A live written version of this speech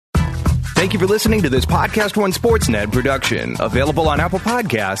Thank you for listening to this Podcast One Sportsnet production, available on Apple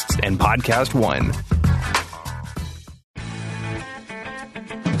Podcasts and Podcast One.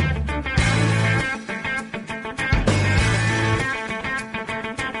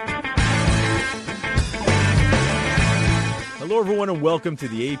 Hello, everyone, and welcome to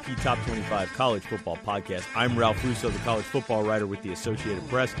the AP Top 25 College Football Podcast. I'm Ralph Russo, the college football writer with the Associated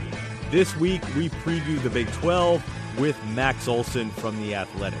Press. This week, we preview the Big 12 with Max Olson from The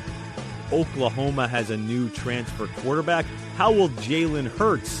Athletic. Oklahoma has a new transfer quarterback. How will Jalen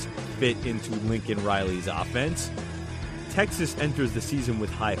Hurts fit into Lincoln Riley's offense? Texas enters the season with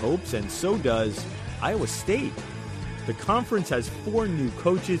high hopes, and so does Iowa State. The conference has 4 new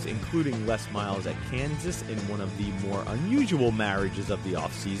coaches, including Les Miles at Kansas, in one of the more unusual marriages of the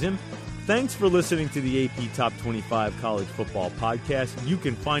offseason. Thanks for listening to the AP Top 25 College Football Podcast. You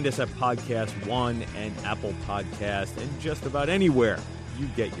can find us at Podcast One and Apple Podcast and just about anywhere you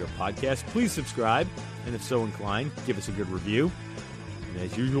get your podcast. Please subscribe, and if so inclined, give us a good review. And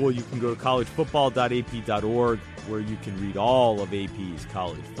as usual, you can go to collegefootball.ap.org, where you can read all of AP's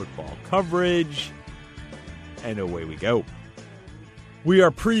college football coverage. And away we go. We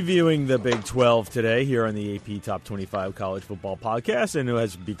are previewing the Big 12 today here on the AP Top 25 College Football Podcast, and it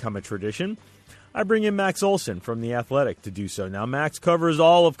has become a tradition. I bring in Max Olson from The Athletic to do so. Now, Max covers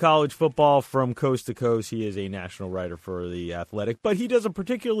all of college football from coast to coast. He is a national writer for The Athletic, but he does a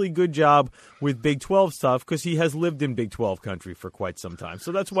particularly good job with Big 12 stuff because he has lived in Big 12 country for quite some time.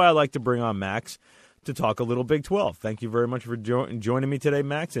 So that's why I like to bring on Max to talk a little Big 12. Thank you very much for joining me today,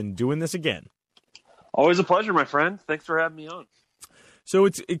 Max, and doing this again. Always a pleasure, my friend. Thanks for having me on. So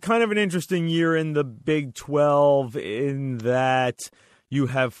it's kind of an interesting year in the Big 12 in that you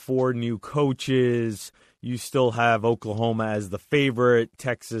have 4 new coaches. You still have Oklahoma as the favorite.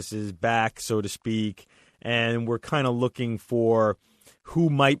 Texas is back, so to speak. And we're kind of looking for who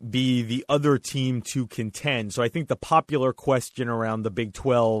might be the other team to contend. So I think the popular question around the Big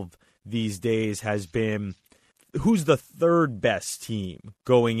 12 these days has been, who's the third best team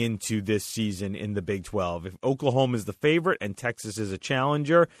going into this season in the Big 12? If Oklahoma is the favorite and Texas is a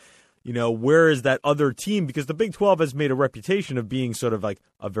challenger, you know, where is that other team? Because the Big 12 has made a reputation of being sort of like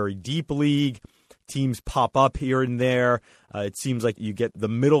a very deep league. Teams pop up here and there. It seems like you get the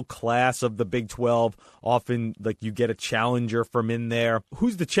middle class of the Big 12. Often, like, you get a challenger from in there.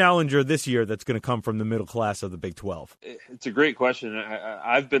 Who's the challenger this year that's going to come from the middle class of the Big 12? It's a great question.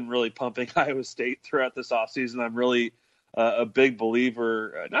 I've been really pumping Iowa State throughout this offseason. I'm really a big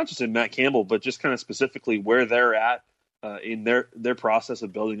believer, not just in Matt Campbell, but just kind of specifically where they're at in their process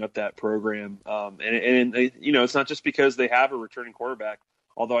of building up that program. And you know, it's not just because they have a returning quarterback,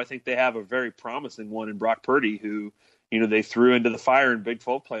 although I think they have a very promising one in Brock Purdy, who, you know, they threw into the fire in Big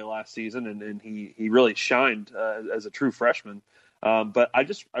 12 play last season, and he really shined as a true freshman. But I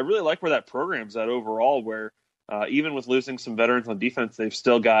really like where that program's at overall, where even with losing some veterans on defense, they've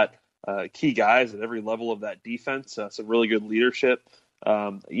still got key guys at every level of that defense, some really good leadership.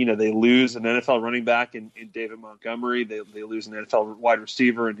 You know, they lose an NFL running back in David Montgomery. They lose an NFL wide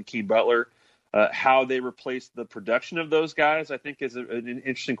receiver in Hakeem Butler. How they replace the production of those guys, I think, is an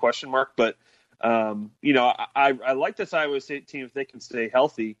interesting question mark. But, you know, I like this Iowa State team if they can stay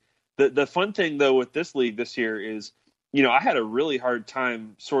healthy. The fun thing, though, with this league this year is, you know, I had a really hard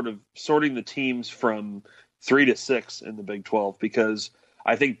time sort of sorting the teams from 3 to 6 in the Big 12 because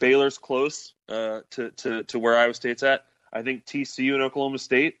I think Baylor's close to where Iowa State's at. I think TCU and Oklahoma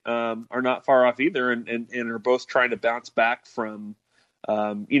State are not far off either and are both trying to bounce back from,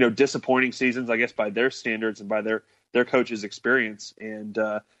 you know, disappointing seasons, I guess, by their standards and by their coach's experience. And,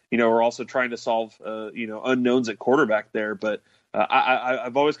 you know, we're also trying to solve, you know, unknowns at quarterback there. But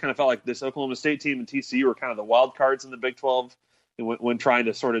I've always kind of felt like this Oklahoma State team and TCU are kind of the wild cards in the Big 12 when trying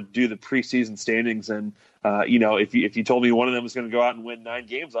to sort of do the preseason standings. And, you know, if you told me one of them was going to go out and win 9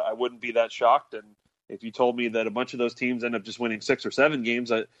 games, I wouldn't be that shocked. And if you told me that a bunch of those teams end up just winning 6 or 7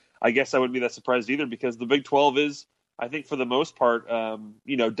 games, I guess I wouldn't be that surprised either, because the Big 12 is, I think, for the most part,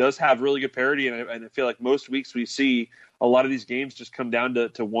 you know, does have really good parity. And I feel like most weeks we see a lot of these games just come down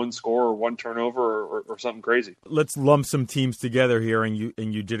to one score or one turnover or something crazy. Let's lump some teams together here, and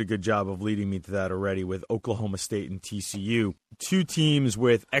you did a good job of leading me to that already with Oklahoma State and TCU. 2 teams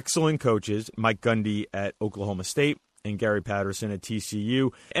with excellent coaches, Mike Gundy at Oklahoma State and Gary Patterson at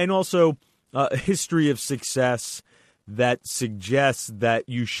TCU, and also a history of success that suggests that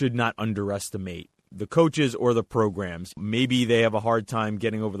you should not underestimate the coaches or the programs. Maybe they have a hard time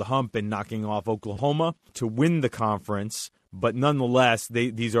getting over the hump and knocking off Oklahoma to win the conference, but nonetheless,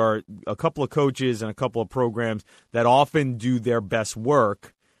 these are a couple of coaches and a couple of programs that often do their best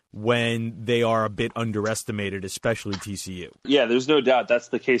work when they are a bit underestimated, especially TCU. Yeah, there's no doubt that's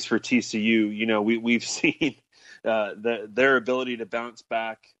the case for TCU. You know, we've seen their ability to bounce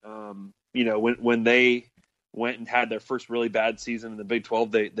back. You know, when they went and had their first really bad season in the Big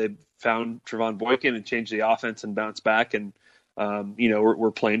 12, they found Trevon Boykin and changed the offense and bounced back. And, you know,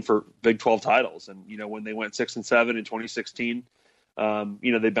 we're playing for Big 12 titles. And, you know, when they went 6-7 in 2016,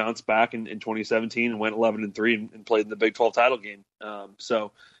 you know, they bounced back in 2017 and went 11-3 and played in the Big 12 title game.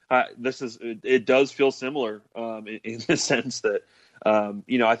 It does feel similar in the sense that,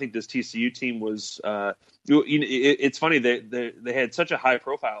 you know, I think this TCU team was, it's funny they had such a high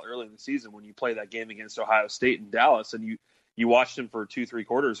profile early in the season when you play that game against Ohio State in Dallas, and you watched them for 2-3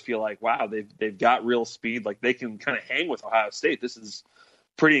 quarters, feel like, wow, they've got real speed, like they can kind of hang with Ohio State. This is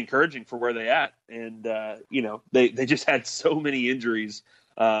pretty encouraging for where they at, and you know, they just had so many injuries,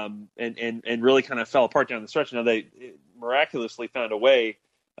 and really kind of fell apart down the stretch. Now they miraculously found a way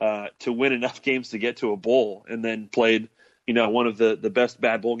to win enough games to get to a bowl, and then played, you know, one of the best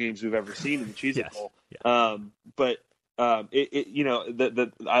bad bowl games we've ever seen in the Cheez-It Bowl. Yeah. But you know,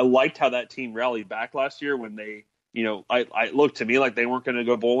 I liked how that team rallied back last year when they, you know, I looked to me like they weren't going to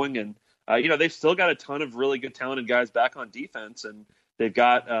go bowling, and you know, they've still got a ton of really good talented guys back on defense, and they've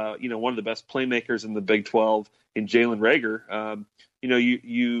got you know, one of the best playmakers in the Big 12 in Jalen Reagor. You know,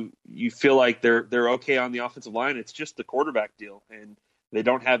 you feel like they're okay on the offensive line. It's just the quarterback deal, and they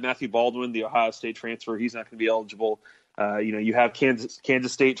don't have Matthew Baldwin, the Ohio State transfer. He's not going to be eligible. You know, you have Kansas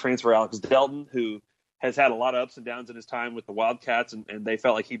State transfer Alex Delton, who has had a lot of ups and downs in his time with the Wildcats, and they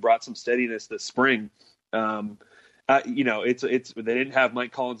felt like he brought some steadiness this spring. You know, it's they didn't have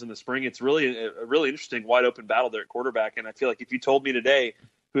Mike Collins in the spring. It's really a really interesting wide open battle there at quarterback. And I feel like if you told me today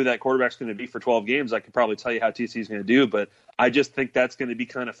who that quarterback's going to be for 12 games, I could probably tell you how TCU is going to do. But I just think that's going to be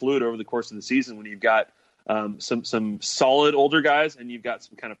kind of fluid over the course of the season when you've got some solid older guys and you've got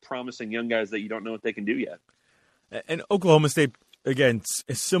some kind of promising young guys that you don't know what they can do yet. And Oklahoma State, again, it's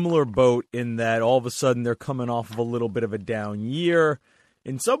a similar boat in that all of a sudden they're coming off of a little bit of a down year.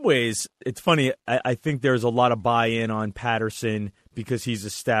 In some ways, it's funny, I think there's a lot of buy-in on Patterson because he's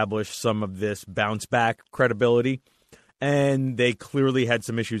established some of this bounce-back credibility. And they clearly had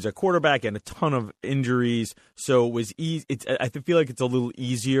some issues at quarterback and a ton of injuries. So it was easy. I feel like it's a little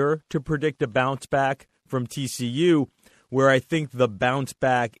easier to predict a bounce-back from TCU, where I think the bounce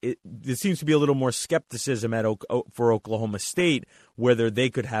back, there seems to be a little more skepticism for Oklahoma State, whether they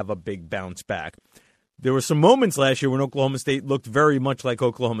could have a big bounce back. There were some moments last year when Oklahoma State looked very much like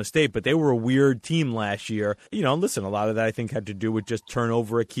Oklahoma State, but they were a weird team last year. You know, listen, a lot of that I think had to do with just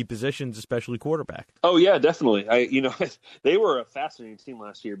turnover at key positions, especially quarterback. Oh yeah, definitely. You know, they were a fascinating team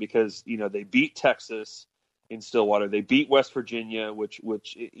last year because, you know, they beat Texas in Stillwater. They beat West Virginia, which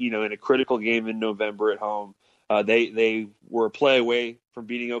you know, in a critical game in November at home. They were a play away from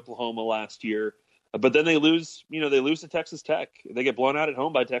beating Oklahoma last year, but then they lose. You know, they lose to Texas Tech. They get blown out at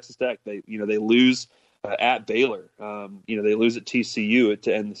home by Texas Tech. They lose at Baylor. You know, they lose at TCU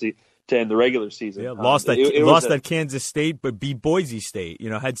to end the regular season. Yeah, lost at Kansas State, but beat Boise State. You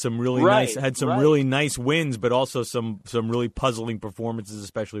know, had some really really nice wins, but also some really puzzling performances,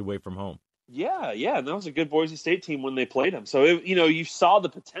 especially away from home. Yeah, and that was a good Boise State team when they played them. So, you know, you saw the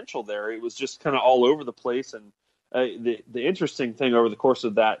potential there. It was just kind of all over the place. And the interesting thing over the course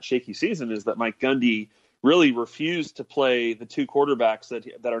of that shaky season is that Mike Gundy really refused to play the two quarterbacks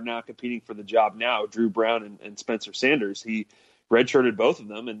that are now competing for the job now, Drew Brown and Spencer Sanders. He redshirted both of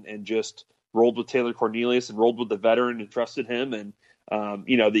them and just rolled with Taylor Cornelius and rolled with the veteran and trusted him. And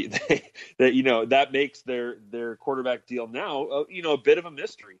you know, that makes their quarterback deal now, you know, a bit of a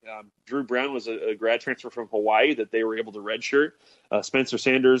mystery. Drew Brown was a grad transfer from Hawaii that they were able to redshirt. Spencer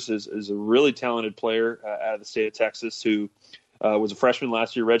Sanders is a really talented player out of the state of Texas who was a freshman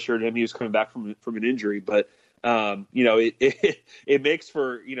last year, redshirted him. He was coming back from an injury, but you know, it makes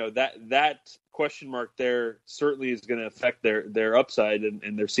for, you know, that question mark there certainly is going to affect their upside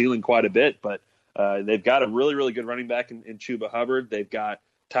and their ceiling quite a bit, but. They've got a really, really good running back in Chuba Hubbard. They've got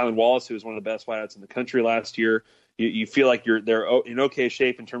Tylan Wallace, who was one of the best wideouts in the country last year. You feel like they're in okay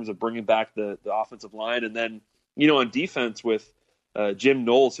shape in terms of bringing back the offensive line. And then, you know, on defense with Jim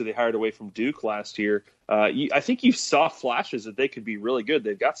Knowles, who they hired away from Duke last year, I think you saw flashes that they could be really good.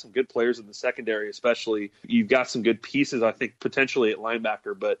 They've got some good players in the secondary, especially. You've got some good pieces, I think, potentially at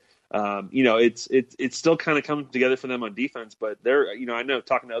linebacker, but you know, it's still kind of coming together for them on defense, but they're, you know, I know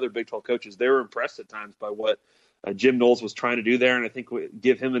talking to other Big 12 coaches, they were impressed at times by what Jim Knowles was trying to do there. And I think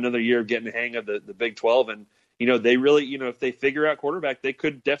give him another year of getting the hang of the Big 12. And, you know, they really, you know, if they figure out quarterback, they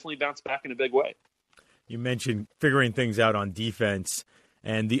could definitely bounce back in a big way. You mentioned figuring things out on defense,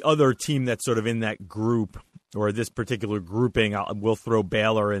 and the other team that's sort of in that group or this particular grouping, we'll throw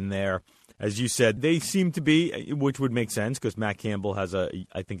Baylor in there. As you said, they seem to be, which would make sense because Matt Campbell has,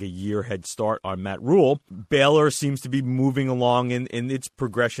 I think, a year head start on Matt Rule. Baylor seems to be moving along in its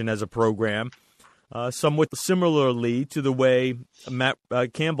progression as a program, somewhat similarly to the way Matt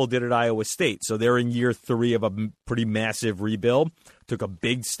Campbell did at Iowa State. So they're in year 3 of a pretty massive rebuild. Took a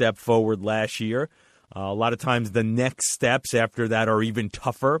big step forward last year. A lot of times the next steps after that are even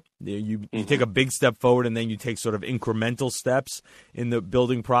tougher. You take a big step forward and then you take sort of incremental steps in the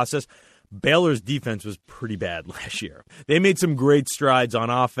building process. Baylor's defense was pretty bad last year. They made some great strides on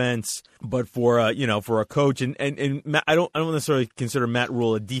offense, but for a coach, and I don't necessarily consider Matt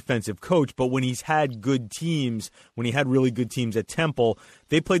Rule a defensive coach, but when he's had good teams, when he had really good teams at Temple,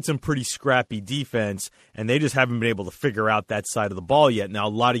 they played some pretty scrappy defense, and they just haven't been able to figure out that side of the ball yet. Now, a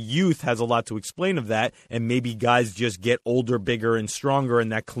lot of youth has a lot to explain of that, and maybe guys just get older, bigger, and stronger,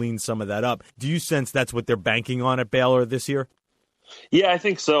 and that cleans some of that up. Do you sense that's what they're banking on at Baylor this year? Yeah, I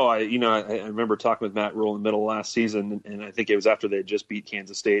think so. I remember talking with Matt Rule in the middle of last season, and I think it was after they had just beat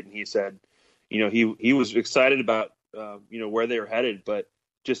Kansas State, and he said, he was excited about, where they were headed, but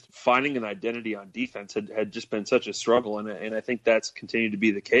just finding an identity on defense had just been such a struggle, and I think that's continued to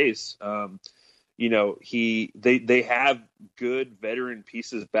be the case. They have good veteran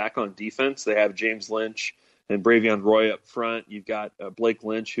pieces back on defense. They have James Lynch and Bravion Roy up front. You've got Blake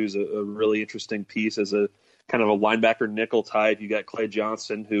Lynch, who's a really interesting piece as a kind of a linebacker nickel type. You got Clay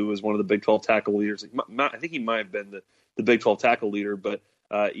Johnston, who was one of the Big 12 tackle leaders. I think he might have been the Big 12 tackle leader, but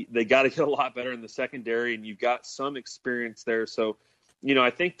they got to get a lot better in the secondary, and you've got some experience there. So, I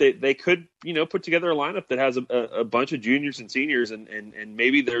think they could, put together a lineup that has a bunch of juniors and seniors, and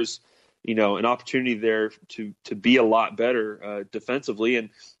maybe there's, an opportunity there to be a lot better defensively. And,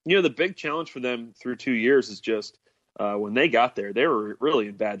 the big challenge for them through 2 years is just, when they got there, they were really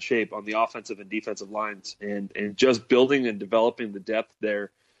in bad shape on the offensive and defensive lines, and just building and developing the depth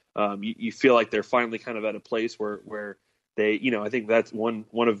there. You feel like they're finally kind of at a place where they, I think that's one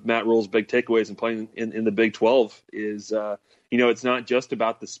of Matt Rule's big takeaways in playing in the Big 12 is, it's not just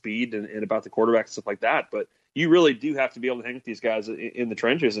about the speed and about the quarterback and stuff like that, but you really do have to be able to hang with these guys in the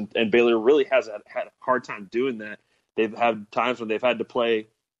trenches, and Baylor really has had a hard time doing that. They've had times when they've had to play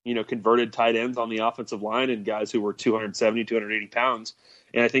converted tight ends on the offensive line and guys who were 270, 280 pounds.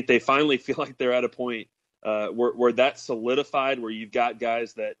 And I think they finally feel like they're at a point where that's solidified, where you've got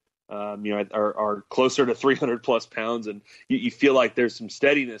guys that, are closer to 300 plus pounds, and you feel like there's some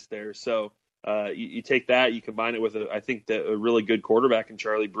steadiness there. So you take that, you combine it with, a really good quarterback in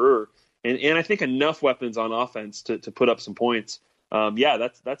Charlie Brewer, and I think enough weapons on offense to put up some points.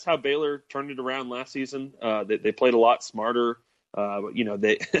 That's how Baylor turned it around last season. They played a lot smarter.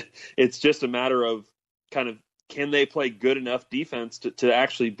 It's just a matter of kind of, can they play good enough defense to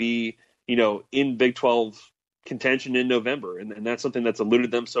actually be, in Big 12 contention in November? And that's something that's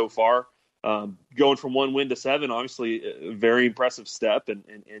eluded them so far. Going from 1 win to 7, obviously a very impressive step,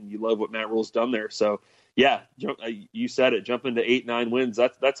 and you love what Matt Rule's done there. So yeah, you said it, jump into 8-9 wins. I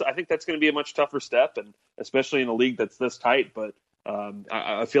think that's going to be a much tougher step, and especially in a league that's this tight, but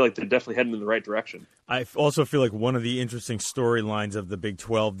I feel like they're definitely heading in the right direction. I also feel like one of the interesting storylines of the Big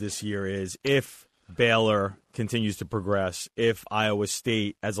 12 this year is if Baylor continues to progress, if Iowa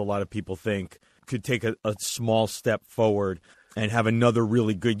State, as a lot of people think, could take a small step forward and have another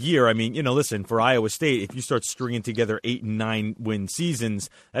really good year. I mean, listen, for Iowa State, if you start stringing together 8 and 9 win seasons,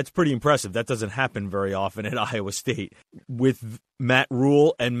 that's pretty impressive. That doesn't happen very often at Iowa State. With Matt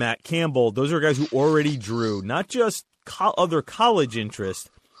Rule and Matt Campbell, those are guys who already drew not just other college interest,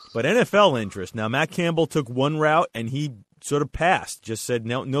 but NFL interest. Now, Matt Campbell took one route, and he sort of passed, just said,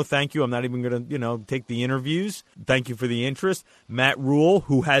 no, thank you. I'm not even going to, take the interviews. Thank you for the interest. Matt Rule,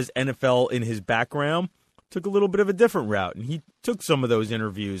 who has NFL in his background, took a little bit of a different route, and he took some of those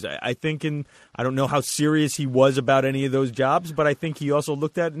interviews. I think, and I don't know how serious he was about any of those jobs, but I think he also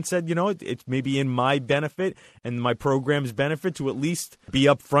looked at it and said, it's maybe in my benefit and my program's benefit to at least be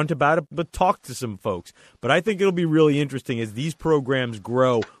upfront about it, but talk to some folks. But I think it'll be really interesting as these programs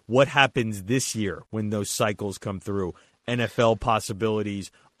grow, what happens this year when those cycles come through. NFL possibilities,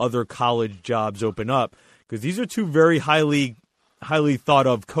 other college jobs open up, because these are two very highly thought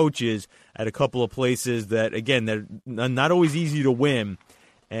of coaches at a couple of places that, again, they're not always easy to win.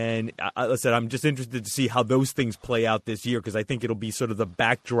 And I said, I'm just interested to see how those things play out this year, because I think it'll be sort of the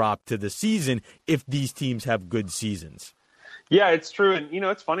backdrop to the season if these teams have good seasons. Yeah, it's true. And,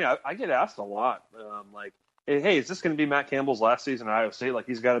 it's funny. I get asked a lot, like, hey, is this going to be Matt Campbell's last season at Iowa State? Like,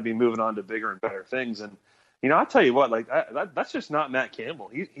 he's got to be moving on to bigger and better things. And, I'll tell you what, like, that's just not Matt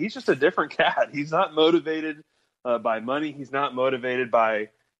Campbell. He's just a different cat. He's not motivated by money. He's not motivated by,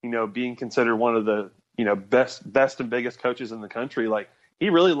 being considered one of the best and biggest coaches in the country. Like, he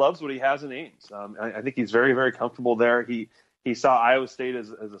really loves what he has in Ames. I think he's very, very comfortable there. He saw Iowa State as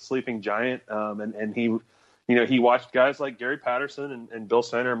a sleeping giant, and he watched guys like Gary Patterson and Bill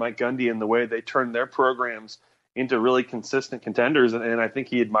Snyder and Mike Gundy and the way they turned their programs into really consistent contenders. And I think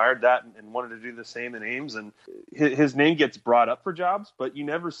he admired that and wanted to do the same in Ames. And his name gets brought up for jobs, but you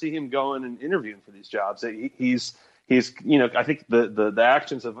never see him going and interviewing for these jobs. He's I think the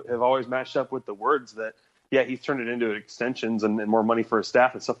actions have always matched up with the words that, yeah, he's turned it into extensions and more money for his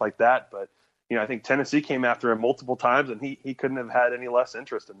staff and stuff like that. But, I think Tennessee came after him multiple times, and he couldn't have had any less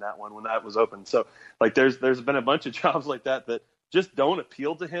interest in that one when that was open. So, like, there's been a bunch of jobs like that just don't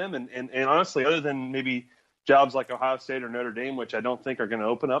appeal to him. And honestly, other than maybe jobs like Ohio State or Notre Dame, which I don't think are going to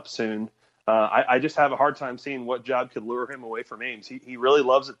open up soon, I just have a hard time seeing what job could lure him away from Ames. He really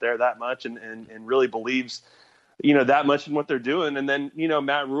loves it there that much and really believes, that much in what they're doing. And then,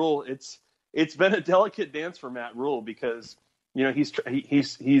 Matt Rhule, it's been a delicate dance for Matt Rhule because, I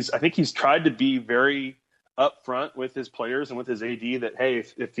think he's tried to be very upfront with his players and with his AD that, hey,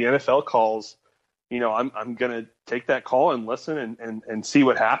 if the NFL calls, I'm going to take that call and listen and see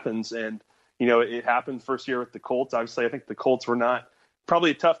what happens. And, it happened first year with the Colts. Obviously, I think the Colts were not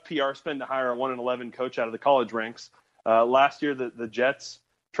probably a tough PR spend to hire a 1-11 coach out of the college ranks. Last year, the Jets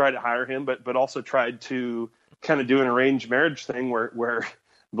tried to hire him, but also tried to kind of do an arranged marriage thing where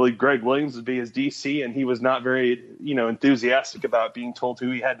I believe Greg Williams would be his DC, and he was not very, enthusiastic about being told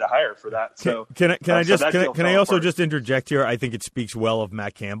who he had to hire for that. So can I also just interject here? I think it speaks well of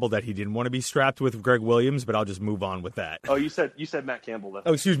Matt Campbell that he didn't want to be strapped with Greg Williams, but I'll just move on with that. Oh, you said Matt Campbell, though.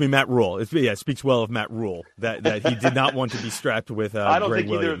 Oh, excuse me, Matt Rhule. It speaks well of Matt Rhule that he did not want to be strapped with Greg Williams. I don't think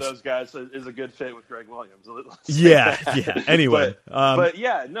either of those guys is a good fit with Greg Williams. Yeah. Anyway, but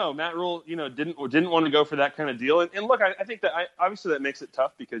yeah, no, Matt Rhule, didn't want to go for that kind of deal. And look, I think that obviously that makes it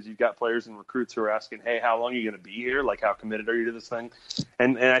tough because you've got players and recruits who are asking, hey, how long are you going to be here? Like, how committed are you to this thing?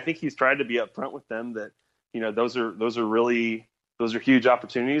 And I think he's tried to be upfront with them that, those are huge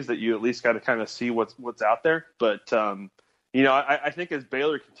opportunities that you at least got to kind of see what's out there. But, I think as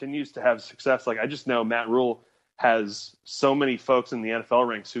Baylor continues to have success, like, I just know Matt Rhule has so many folks in the NFL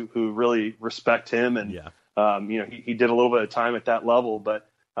ranks who really respect him. And, he did a little bit of time at that level, but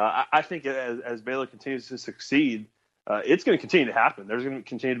I think as Baylor continues to succeed, it's going to continue to happen. There's going to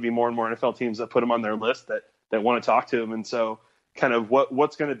continue to be more and more NFL teams that put him on their list that want to talk to him. And so kind of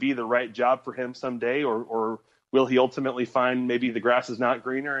what's going to be the right job for him someday, or will he ultimately find maybe the grass is not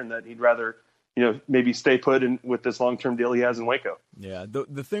greener and that he'd rather, maybe stay put with this long-term deal he has in Waco. Yeah.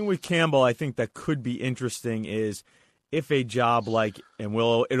 The thing with Campbell, I think that could be interesting is if a job like, and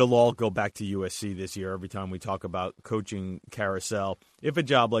it'll all go back to USC this year every time we talk about coaching carousel, if a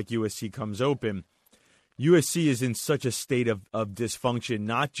job like USC comes open, USC is in such a state of dysfunction,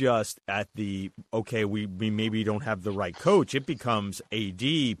 not just at we maybe don't have the right coach. It becomes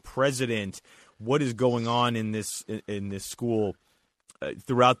AD, president, what is going on in this school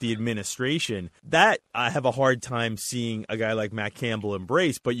throughout the administration. That I have a hard time seeing a guy like Matt Campbell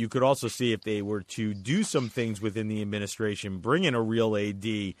embrace, but you could also see if they were to do some things within the administration, bring in a real AD,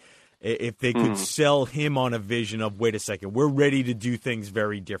 if they could sell him on a vision of, wait a second, we're ready to do things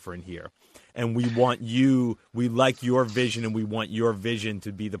very different here. And we like your vision, and we want your vision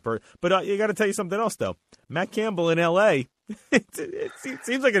to be the person. But you got to tell you something else, though. Matt Campbell in L.A., it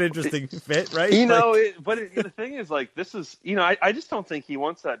seems like an interesting fit, right? The thing is, like, this is, I just don't think he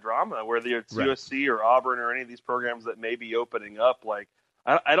wants that drama, whether it's right. USC or Auburn or any of these programs that may be opening up. Like,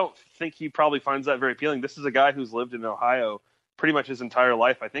 I don't think he probably finds that very appealing. This is a guy who's lived in Ohio pretty much his entire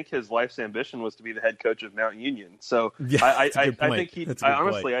life. I think his life's ambition was to be the head coach of Mount Union. So yeah, I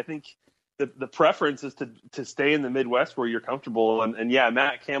think the preference is to stay in the Midwest where you're comfortable. And yeah,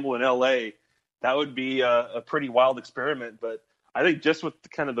 Matt Campbell in LA, that would be a pretty wild experiment. But I think just with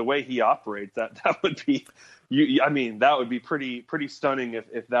kind of the way he operates, that would be, that would be pretty stunning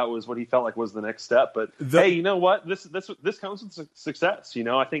if that was what he felt like was the next step. But hey, you know what? This comes with success.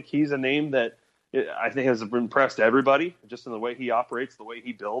 I think he's a name that I think has impressed everybody just in the way he operates, the way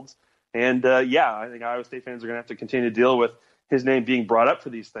he builds. And I think Iowa State fans are going to have to continue to deal with his name being brought up for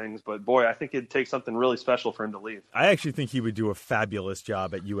these things. But boy, I think it'd take something really special for him to leave. I actually think he would do a fabulous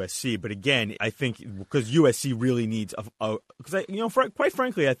job at USC. But again, I think because USC really needs quite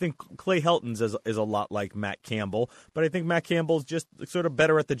frankly, I think Clay Helton's is a lot like Matt Campbell, but I think Matt Campbell's just sort of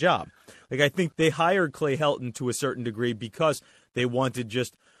better at the job. Like, I think they hired Clay Helton to a certain degree because they wanted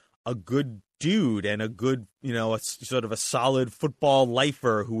just a good dude and a good, sort of a solid football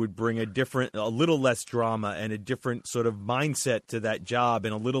lifer who would bring a little less drama and a different sort of mindset to that job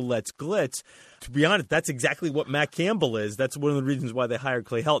and a little less glitz. To be honest, that's exactly what Matt Campbell is. That's one of the reasons why they hired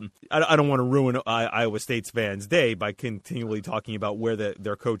Clay Helton. I don't want to ruin Iowa State's fans' day by continually talking about where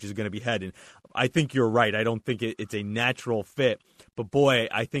their coach is going to be headed. I think you're right. I don't think it's a natural fit. But boy,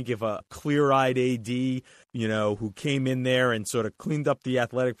 I think if a clear-eyed AD, who came in there and sort of cleaned up the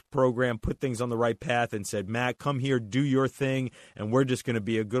athletic program, put things on the right path and said, Matt, come here, do your thing, and we're just going to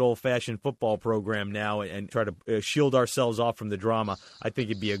be a good old-fashioned football program now and try to shield ourselves off from the drama, I think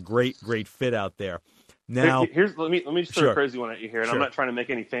it'd be a great, great fit out there. Now, let me just throw a crazy one at you here, and I'm not trying to make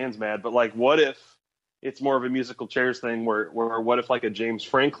any fans mad, but like, what if it's more of a musical chairs thing where what if like a James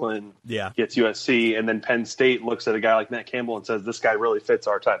Franklin gets USC and then Penn State looks at a guy like Matt Campbell and says, this guy really fits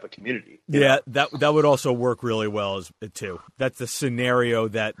our type of community. Yeah, that would also work really well too. That's the scenario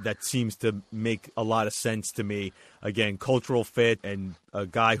that seems to make a lot of sense to me. Again, cultural fit and a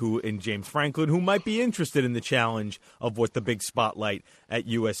guy in James Franklin who might be interested in the challenge of what the big spotlight at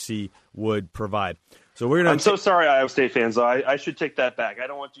USC would provide. So I'm so sorry, Iowa State fans. Though. I should take that back. I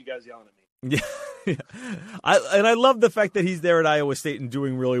don't want you guys yelling at me. Yeah, I love the fact that he's there at Iowa State and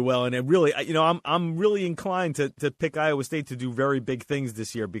doing really well, and it really, I'm really inclined to pick Iowa State to do very big things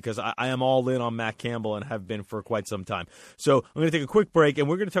this year because I am all in on Matt Campbell and have been for quite some time. So I'm going to take a quick break, and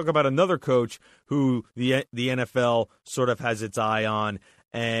we're going to talk about another coach who the NFL sort of has its eye on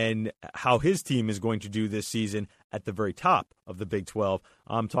and how his team is going to do this season at the very top of the Big 12.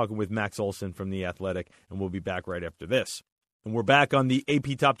 I'm talking with Max Olson from The Athletic, and we'll be back right after this. And we're back on the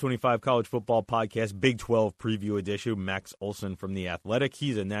AP Top 25 College Football Podcast, Big 12 Preview Edition. Max Olson from The Athletic.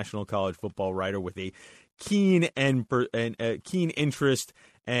 He's a national college football writer with a keen interest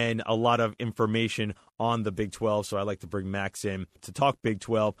and a lot of information on the Big 12. So I like to bring Max in to talk Big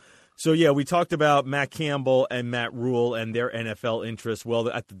 12. So, yeah, we talked about Matt Campbell and Matt Rhule and their NFL interests. Well,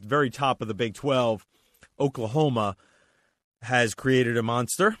 at the very top of the Big 12, Oklahoma has created a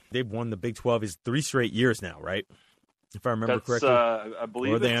monster. They've won the Big 12 3 straight years now, right? If I remember correctly. I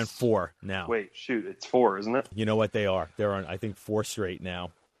believe they're on 4 now. Wait, shoot, it's 4, isn't it? You know what they are? They're on, I think, 4 straight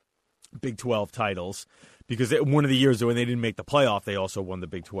now. Big 12 titles. Because one of the years when they didn't make the playoff, they also won the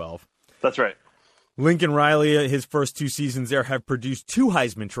Big 12. That's right. Lincoln Riley, his first 2 seasons there, have produced 2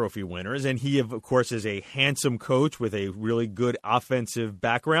 Heisman Trophy winners. And he, of course, is a handsome coach with a really good offensive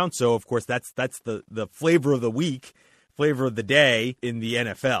background. So, of course, that's the flavor of the week, flavor of the day in the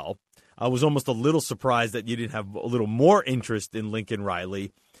NFL. I was almost a little surprised that you didn't have a little more interest in Lincoln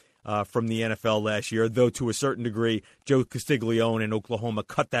Riley from the NFL last year, though to a certain degree, Joe Castiglione in Oklahoma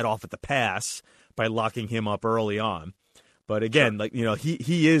cut that off at the pass by locking him up early on. But again,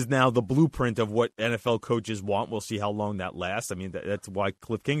 he is now the blueprint of what NFL coaches want. We'll see how long that lasts. I mean, that's why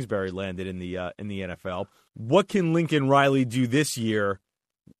Cliff Kingsbury landed in the NFL. What can Lincoln Riley do this year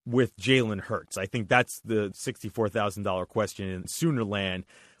with Jalen Hurts? I think that's the $64,000 question in Soonerland.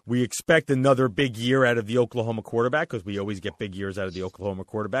 We expect another big year out of the Oklahoma quarterback because we always get big years out of the Oklahoma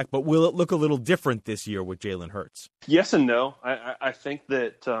quarterback. But will it look a little different this year with Jalen Hurts? Yes and no. I think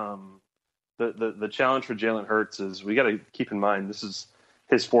that the challenge for Jalen Hurts is we got to keep in mind this is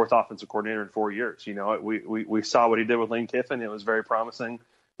his 4th offensive coordinator in 4 years. We saw what he did with Lane Kiffin. It was very promising.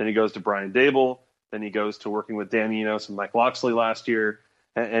 Then he goes to Brian Dable. Then he goes to working with Dan Enos and Mike Loxley last year.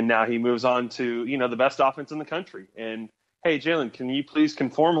 And now he moves on to, the best offense in the country. And hey, Jalen, can you please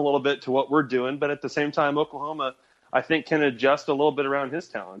conform a little bit to what we're doing? But at the same time, Oklahoma, I think, can adjust a little bit around his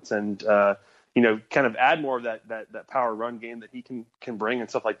talents and, kind of add more of that power run game that he can bring and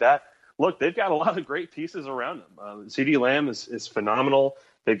stuff like that. Look, they've got a lot of great pieces around him. CeeDee Lamb is phenomenal.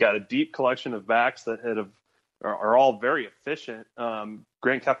 They've got a deep collection of backs that are all very efficient.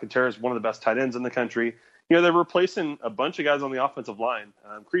 Grant Calcaterra is one of the best tight ends in the country. They're replacing a bunch of guys on the offensive line.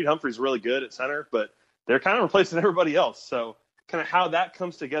 Creed Humphrey's really good at center, but they're kind of replacing everybody else. So kind of how that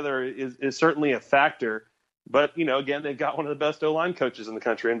comes together is certainly a factor. But, again, they've got one of the best O-line coaches in the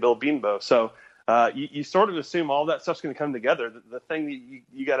country in Bill Beanbo. So you sort of assume all that stuff's going to come together. The thing that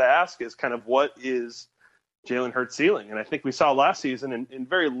you got to ask is kind of what is Jalen Hurts' ceiling? And I think we saw last season in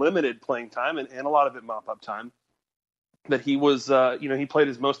very limited playing time and a lot of it mop-up time that he was, he played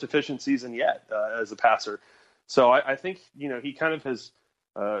his most efficient season yet as a passer. So I think, he kind of has –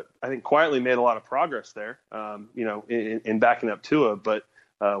 I think quietly made a lot of progress there, in backing up Tua. But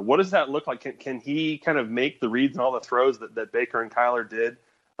what does that look like? Can he kind of make the reads and all the throws that Baker and Kyler did?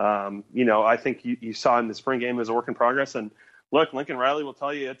 I think you saw in the spring game as a work in progress. And look, Lincoln Riley will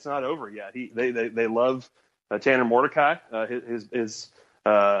tell you it's not over yet. They love Tanner Mordecai. He's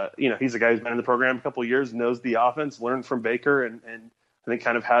a guy who's been in the program a couple of years, knows the offense, learned from Baker, and I think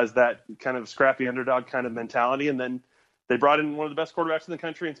kind of has that kind of scrappy underdog kind of mentality. And then they brought in one of the best quarterbacks in the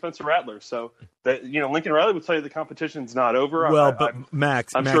country in Spencer Rattler. So that, Lincoln Riley would tell you the competition's not over. Well, but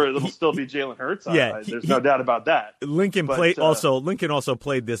Max, I'm sure it'll still be Jalen Hurts. Yeah, there's no doubt about that. Lincoln also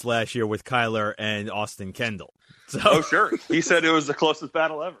played this last year with Kyler and Austin Kendall. So. Oh, sure. He said it was the closest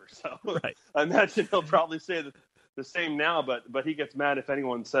battle ever. So right. I imagine he'll probably say the same now, but he gets mad if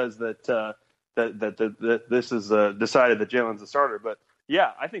anyone says that this is decided that Jalen's the starter. But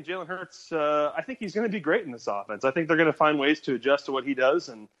yeah, I think Jalen Hurts, I think he's going to be great in this offense. I think they're going to find ways to adjust to what he does.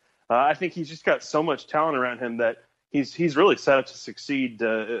 And I think he's just got so much talent around him that he's really set up to succeed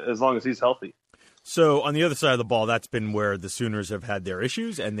as long as he's healthy. So on the other side of the ball, that's been where the Sooners have had their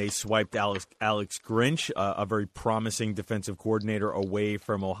issues, and they swiped Alex Grinch, a very promising defensive coordinator, away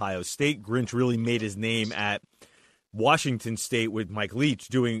from Ohio State. Grinch really made his name at Washington State with Mike Leach,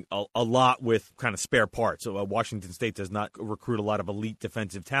 doing a lot with kind of spare parts. So Washington State does not recruit a lot of elite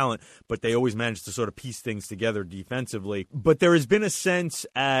defensive talent, but they always manage to sort of piece things together defensively. But there has been a sense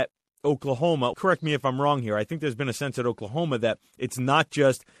at Oklahoma, correct me if I'm wrong here, I think there's been a sense at Oklahoma that it's not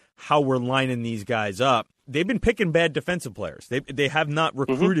just how we're lining these guys up. They've been picking bad defensive players. They have not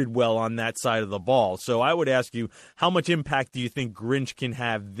recruited well on that side of the ball. So I would ask you, how much impact do you think Grinch can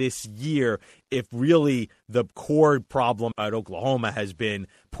have this year if really the core problem at Oklahoma has been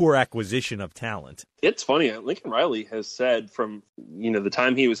poor acquisition of talent? It's funny. Lincoln Riley has said from the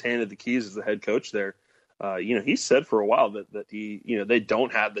time he was handed the keys as the head coach there, he said for a while that they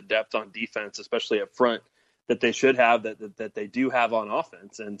don't have the depth on defense, especially up front, that they should have, that they do have on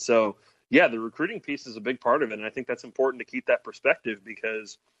offense. And so, yeah, the recruiting piece is a big part of it. And I think that's important to keep that perspective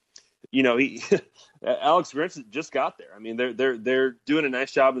because, Alex Grinch just got there. I mean, they're doing a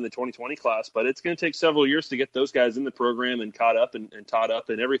nice job in the 2020 class, but it's going to take several years to get those guys in the program and caught up and taught up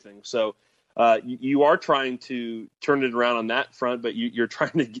and everything. So you are trying to turn it around on that front, but you're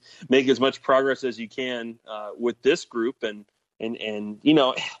trying to make as much progress as you can with this group. And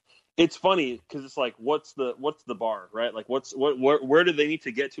it's funny because it's like, what's the bar, right? Like where do they need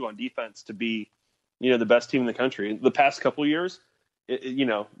to get to on defense to be, the best team in the country? The past couple of years,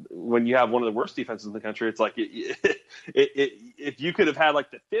 when you have one of the worst defenses in the country, it's like if you could have had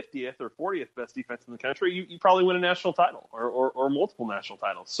like the 50th or 40th best defense in the country, you probably win a national title or multiple national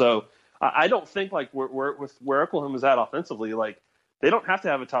titles. So I don't think like where Oklahoma is at offensively, like they don't have to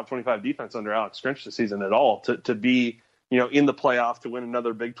have a top 25 defense under Alex Grinch this season at all to be in the playoff, to win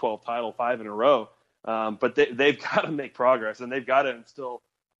another Big 12 title 5 in a row. But they've got to make progress, and they've got to instill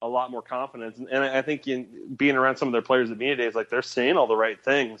a lot more confidence. And I think being around some of their players at media days, like they're saying all the right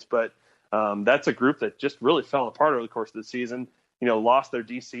things, but that's a group that just really fell apart over the course of the season, lost their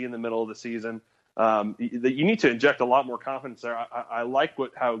DC in the middle of the season. You need to inject a lot more confidence there. I like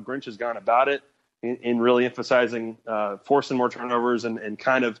how Grinch has gone about it in really emphasizing forcing more turnovers and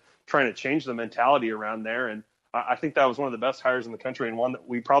kind of trying to change the mentality around there. And I think that was one of the best hires in the country and one that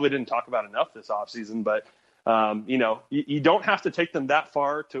we probably didn't talk about enough this offseason. But, you don't have to take them that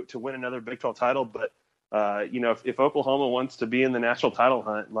far to win another Big 12 title. But, if Oklahoma wants to be in the national title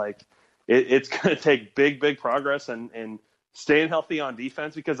hunt, like it's going to take big progress and staying healthy on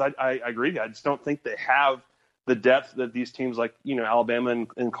defense, because I agree with you. I just don't think they have the depth that these teams like, Alabama and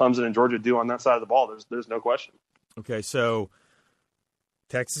Clemson and Georgia do on that side of the ball. There's no question. Okay, so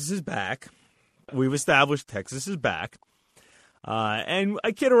Texas is back. We've established Texas is back. And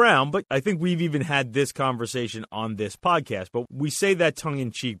I kid around, but I think we've even had this conversation on this podcast. But we say that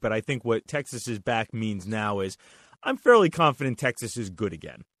tongue-in-cheek, but I think what Texas is back means now is I'm fairly confident Texas is good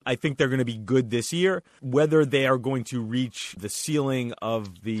again. I think they're going to be good this year. Whether they are going to reach the ceiling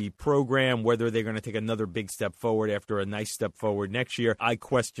of the program, whether they're going to take another big step forward after a nice step forward next year, I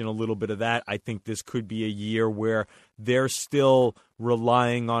question a little bit of that. I think this could be a year where they're still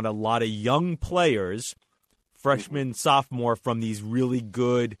relying on a lot of young players, freshman, sophomore, from these really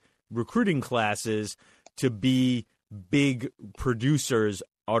good recruiting classes to be big producers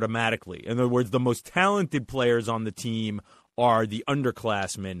automatically. In other words, the most talented players on the team are the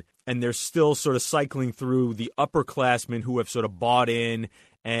underclassmen, and they're still sort of cycling through the upperclassmen who have sort of bought in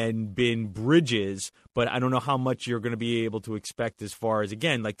and been bridges, but I don't know how much you're going to be able to expect as far as,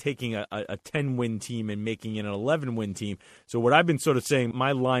 again, like taking a 10-win team and making it an 11-win team. So what I've been sort of saying,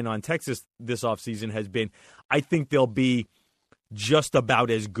 my line on Texas this offseason has been, I think they'll be just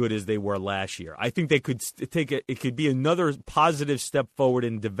about as good as they were last year. I think they could it could be another positive step forward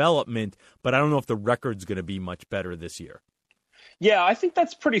in development, but I don't know if the record's going to be much better this year. Yeah, I think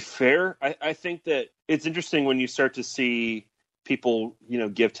that's pretty fair. I think that it's interesting when you start to see people,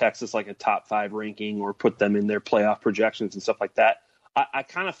 give Texas like a top 5 ranking or put them in their playoff projections and stuff like that. I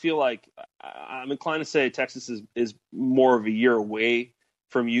kind of feel like I'm inclined to say Texas is more of a year away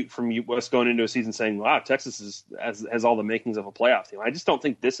from us going into a season saying, wow, Texas has all the makings of a playoff team. I just don't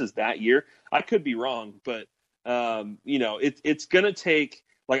think this is that year. I could be wrong, but it's going to take,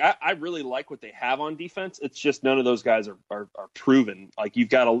 like, I really like what they have on defense. It's just none of those guys are proven. Like,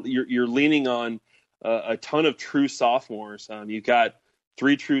 you're leaning on a ton of true sophomores. You've got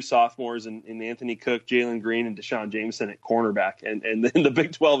 3 true sophomores in Anthony Cook, Jalen Green, and Deshaun Jameson at cornerback. And in the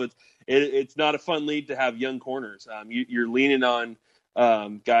Big 12, it's not a fun league to have young corners. You're leaning on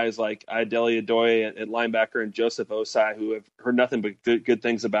guys like Ideli Adoye at linebacker and Joseph Osai, who have heard nothing but good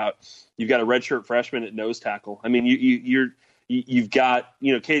things about. You've got a redshirt freshman at nose tackle. I mean, you've got,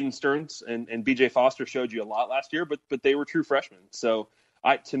 Caden Stearns and BJ Foster showed you a lot last year, but they were true freshmen. So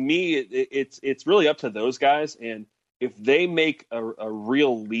to me, it's really up to those guys. And if they make a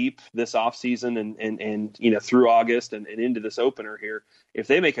real leap this offseason and through August and into this opener here, if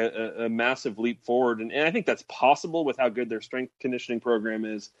they make a massive leap forward, and I think that's possible with how good their strength conditioning program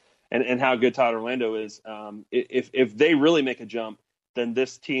is and how good Todd Orlando is, if they really make a jump, then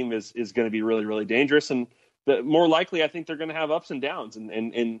this team is going to be really, really dangerous. And more likely, I think they're going to have ups and downs.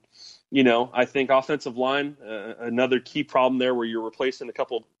 And I think offensive line, another key problem there where you're replacing a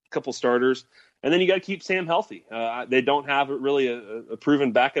couple starters. And then you got to keep Sam healthy. They don't have really a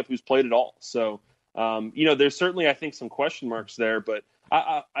proven backup who's played at all. So, there's certainly, I think, some question marks there. But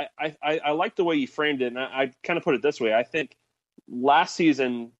I like the way you framed it. And I kind of put it this way. I think last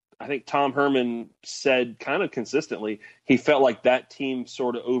season, Tom Herman said kind of consistently he felt like that team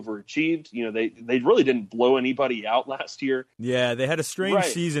sort of overachieved. They really didn't blow anybody out last year. Yeah, they had a strange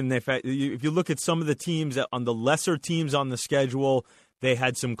season. If you look at some of the teams on the lesser teams on the schedule, they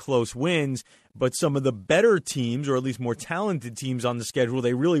had some close wins, but some of the better teams, or at least more talented teams on the schedule,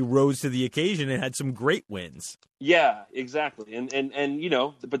 they really rose to the occasion and had some great wins. Yeah, exactly. And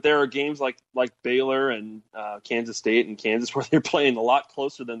but there are games like Baylor and Kansas State and Kansas where they're playing a lot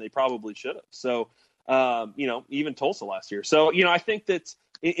closer than they probably should have. So, even Tulsa last year. So, I think that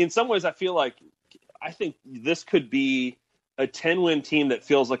in some ways I think this could be a 10-win team that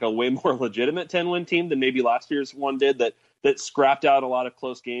feels like a way more legitimate 10-win team than maybe last year's one did, that scrapped out a lot of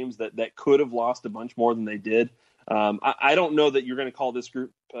close games that could have lost a bunch more than they did. I don't know that you're going to call this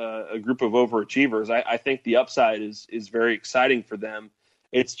group a group of overachievers. I think the upside is very exciting for them.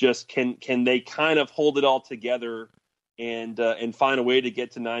 It's just can they kind of hold it all together and find a way to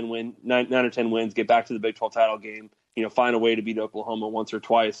get to 9 or 10 wins, get back to the Big 12 title game, find a way to beat Oklahoma once or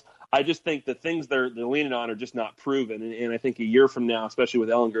twice. I just think the things they're leaning on are just not proven. And I think a year from now, especially with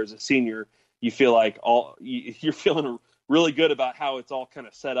Ehlinger as a senior, you feel like you're feeling really good about how it's all kind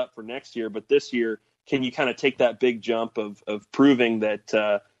of set up for next year. But this year, can you kind of take that big jump of proving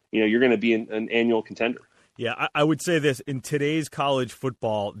that you're going to be an annual contender? Yeah, I would say this. In today's college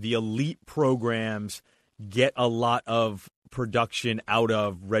football, the elite programs get a lot of production out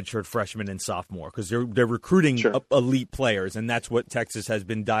of redshirt freshmen and sophomore because they're recruiting elite players, and that's what Texas has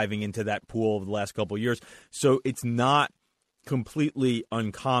been diving into that pool over the last couple of years. So it's not completely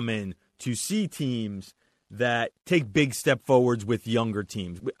uncommon to see teams that take big step forwards with younger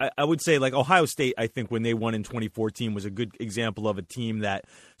teams. I would say like Ohio State, I think when they won in 2014 was a good example of a team that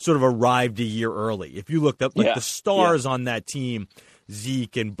sort of arrived a year early. If you looked up the stars on that team,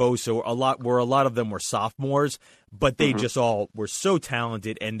 Zeke and Bosa, a lot of them were sophomores, but they just all were so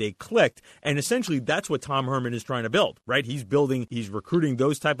talented and they clicked. And essentially that's what Tom Herman is trying to build, right? He's recruiting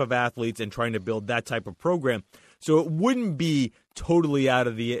those type of athletes and trying to build that type of program. So it wouldn't be totally out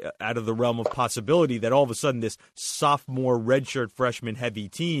of the realm of possibility that all of a sudden this sophomore redshirt freshman heavy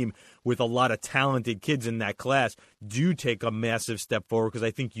team with a lot of talented kids in that class do take a massive step forward, because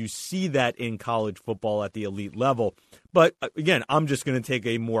I think you see that in college football at the elite level. But again, I'm just going to take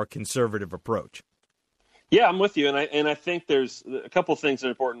a more conservative approach. Yeah, I'm with you, and I think there's a couple of things that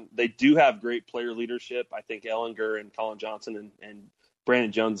are important. They do have great player leadership. I think Ehlinger and Colin Johnson and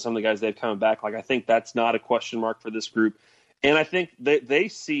Brandon Jones and some of the guys they've come back. Like, I think that's not a question mark for this group. And I think they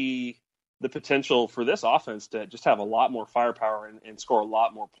see the potential for this offense to just have a lot more firepower and score a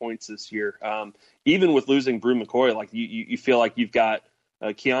lot more points this year. Even with losing Brew McCoy, like you feel like you've got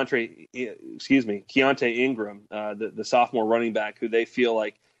Keontae Ingram, the sophomore running back, who they feel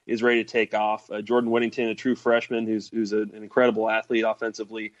like is ready to take off. Jordan Whittington, a true freshman who's an incredible athlete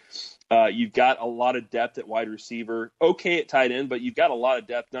offensively. You've got a lot of depth at wide receiver, okay at tight end, but you've got a lot of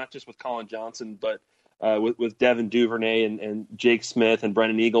depth, not just with Colin Johnson, but with Devin Duvernay and Jake Smith and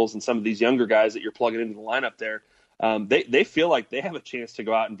Brennan Eagles and some of these younger guys that you're plugging into the lineup there. They feel like they have a chance to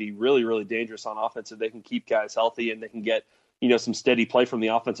go out and be really, really dangerous on offense if they can keep guys healthy and they can get some steady play from the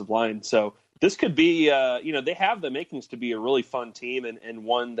offensive line. So this could be, they have the makings to be a really fun team and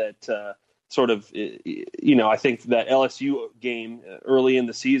one that sort of, I think that LSU game early in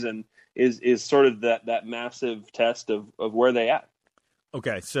the season is sort of that massive test of where they at.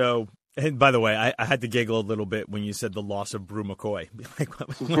 Okay, so, and by the way, I had to giggle a little bit when you said the loss of Brew McCoy.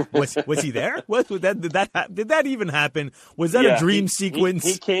 Like, was he there? Did that even happen? Was that a dream sequence?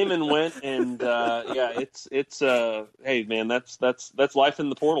 He came and went, and it's hey man, that's life in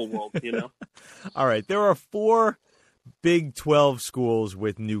the portal world, All right, there are 4 Big 12 schools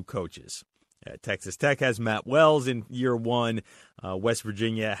with new coaches. Texas Tech has Matt Wells in year 1. West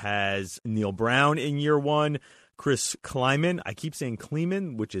Virginia has Neil Brown in year 1. Chris Kleiman, I keep saying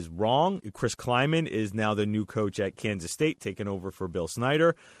Kleeman, which is wrong. Chris Kleiman is now the new coach at Kansas State, taking over for Bill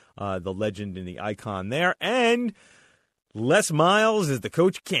Snyder, the legend and the icon there. And Les Miles is the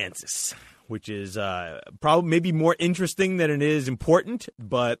coach of Kansas, which is probably maybe more interesting than it is important.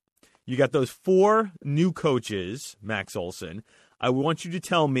 But you got those 4 new coaches, Max Olson. I want you to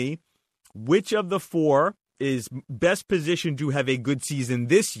tell me which of the 4 is best positioned to have a good season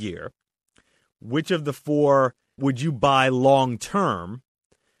this year. Which of the 4 would you buy long term,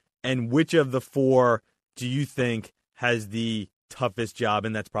 and which of the 4 do you think has the toughest job?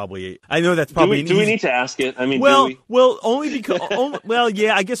 And that's probably, I know that's probably. Do we need to ask it? I mean, only because,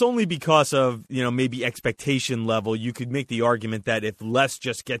 I guess only because of maybe expectation level. You could make the argument that if Les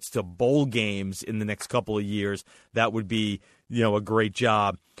just gets to bowl games in the next couple of years, that would be a great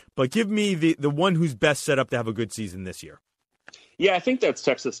job. But give me the one who's best set up to have a good season this year. Yeah, I think that's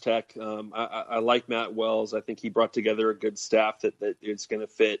Texas Tech. I like Matt Wells. I think he brought together a good staff that is going to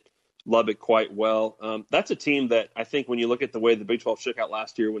fit Lubbock quite well. That's a team that I think when you look at the way the Big 12 shook out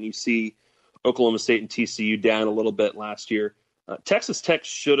last year, when you see Oklahoma State and TCU down a little bit last year, Texas Tech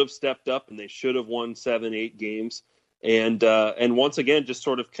should have stepped up and they should have won 7-8 games. And once again, just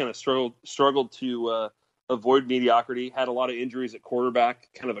sort of kind of struggled to avoid mediocrity, had a lot of injuries at quarterback,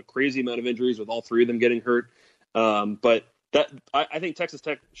 kind of a crazy amount of injuries with all 3 of them getting hurt. But I think Texas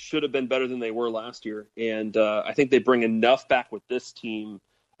Tech should have been better than they were last year, and I think they bring enough back with this team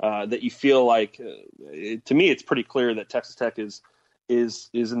that you feel like, to me, it's pretty clear that Texas Tech is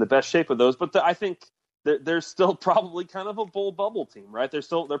in the best shape of those. But I think they're still probably kind of a bowl bubble team, right? They're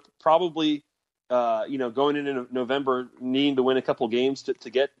probably going into November needing to win a couple games to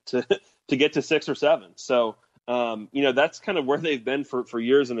get to 6 or 7. So that's kind of where they've been for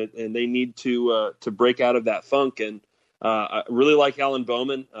years, and they need to break out of that funk. And I really like Alan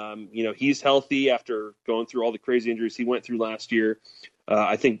Bowman. He's healthy after going through all the crazy injuries he went through last year.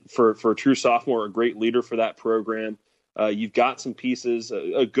 I think for a true sophomore, a great leader for that program. You've got some pieces,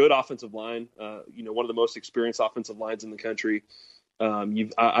 a good offensive line, one of the most experienced offensive lines in the country.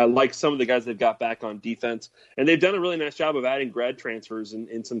 I like some of the guys they've got back on defense, and they've done a really nice job of adding grad transfers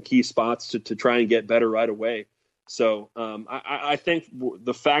in some key spots to try and get better right away. So I think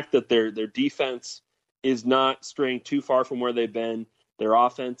the fact that their defense is not straying too far from where they've been. Their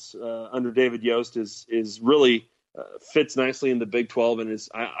offense under David Yost is really fits nicely in the Big 12 and is,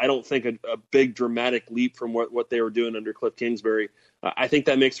 I don't think, a big dramatic leap from what they were doing under Cliff Kingsbury. I think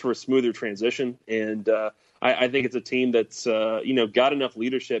that makes for a smoother transition, and I think it's a team that's got enough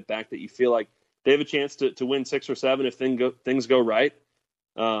leadership back that you feel like they have a chance to win 6 or 7 if things go right.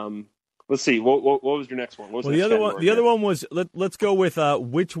 Let's see. What was your next one? The other one was let's go with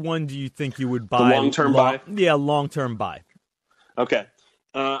which one do you think you would buy? The long-term buy? Yeah, long-term buy. Okay.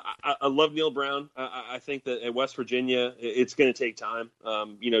 I love Neil Brown. I think that at West Virginia, it's going to take time.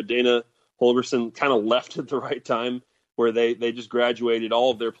 Dana Holgorsen kind of left at the right time where they just graduated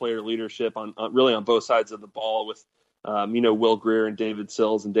all of their player leadership on really on both sides of the ball with, Will Greer and David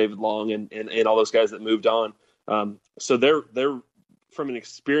Sills and David Long and all those guys that moved on. So they're from an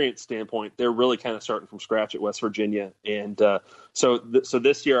experience standpoint, they're really kind of starting from scratch at West Virginia. And so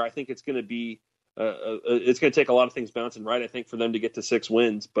this year, I think it's going to be it's going to take a lot of things bouncing right, I think, for them to get to 6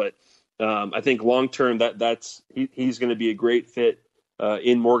 wins. But I think long term he's going to be a great fit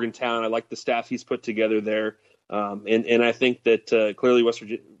in Morgantown. I like the staff he's put together there, and I think that clearly West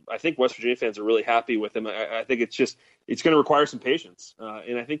Virginia fans are really happy with him. I think it's going to require some patience,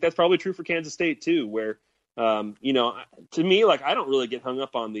 and I think that's probably true for Kansas State too, where. To me, I don't really get hung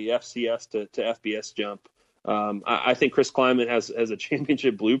up on the FCS to FBS jump. I think Chris Kleiman has a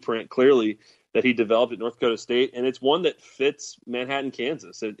championship blueprint clearly that he developed at North Dakota State, and it's one that fits Manhattan,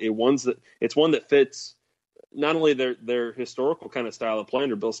 Kansas. It's one that fits not only their historical kind of style of play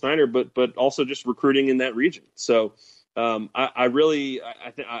under Bill Snyder, but also just recruiting in that region. So I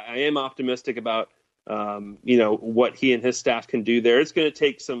am optimistic about what he and his staff can do there. It's going to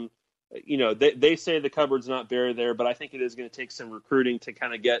take some. They say the cupboard's not bare there, but I think it is going to take some recruiting to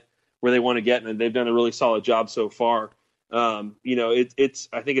kind of get where they want to get, and they've done a really solid job so far. I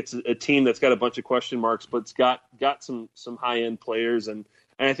think it's a team that's got a bunch of question marks, but it's got some high end players, and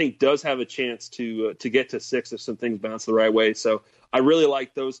I think does have a chance to get to 6 if some things bounce the right way. So I really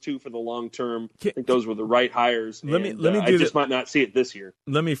like those two for the long term. I think those were the right hires. I just might not see it this year.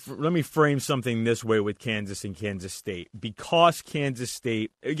 Let me frame something this way with Kansas and Kansas State, because Kansas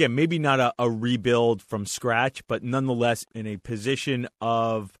State, again, maybe not a rebuild from scratch, but nonetheless in a position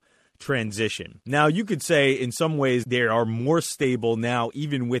of transition. Now, you could say in some ways they are more stable now,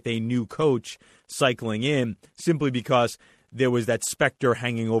 even with a new coach cycling in, simply because there was that specter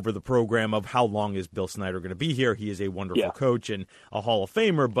hanging over the program of how long is Bill Snyder going to be here. He is a wonderful coach and a Hall of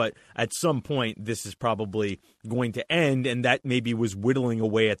Famer, but at some point this is probably going to end, and that maybe was whittling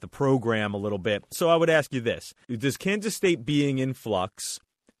away at the program a little bit. So I would ask you this. Does Kansas State being in flux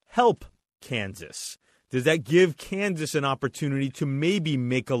help Kansas? Does that give Kansas an opportunity to maybe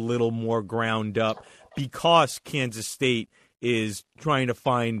make a little more ground up because Kansas State is trying to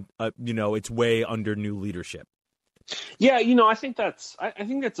find its way under new leadership? Yeah, I think that's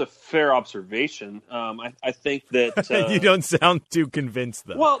a fair observation. I think that you don't sound too convinced,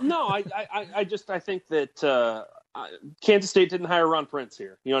 though. Well, no, I think that Kansas State didn't hire Ron Prince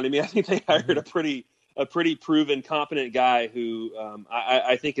here. You know what I mean? I think they hired a pretty proven, competent guy who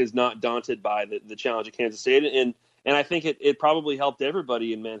I think is not daunted by the challenge of Kansas State, and I think it probably helped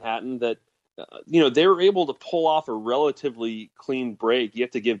everybody in Manhattan that they were able to pull off a relatively clean break. You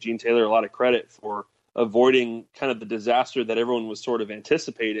have to give Gene Taylor a lot of credit for avoiding kind of the disaster that everyone was sort of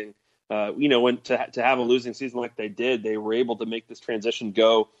anticipating. When to have a losing season like they did, they were able to make this transition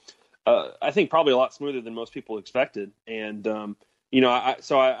go, I think probably a lot smoother than most people expected. And,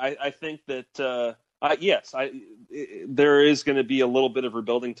 I think that, yes, there is going to be a little bit of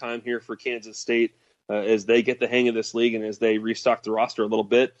rebuilding time here for Kansas State as they get the hang of this league and as they restock the roster a little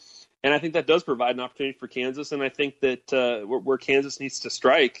bit. And I think that does provide an opportunity for Kansas. And I think that where Kansas needs to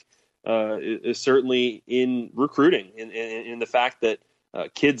strike is certainly in recruiting, in the fact that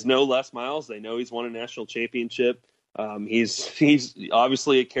kids know Les Miles. They know he's won a national championship. He's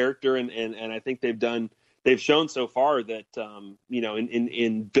obviously a character, and I think they've shown so far that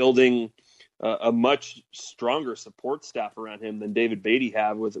in building a much stronger support staff around him than David Beatty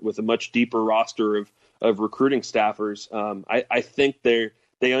have with a much deeper roster of recruiting staffers. I think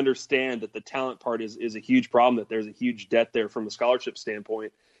they understand that the talent part is a huge problem, that there's a huge debt there from a scholarship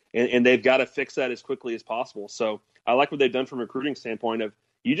standpoint. And they've got to fix that as quickly as possible. So I like what they've done from a recruiting standpoint of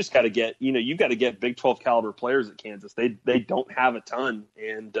you just got to get, you've got to get Big 12 caliber players at Kansas. They don't have a ton.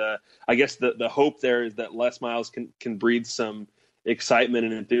 And I guess the hope there is that Les Miles can breathe some excitement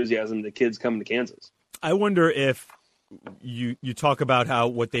and enthusiasm to kids coming to Kansas. I wonder if you talk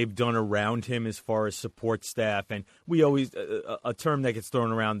about what they've done around him as far as support staff, and we always a term that gets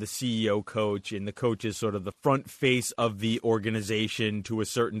thrown around, the CEO coach, and the coach is sort of the front face of the organization to a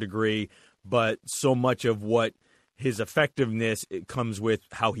certain degree, but so much of what his effectiveness comes with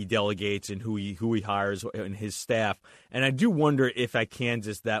how he delegates and who he hires and his staff. And I do wonder if at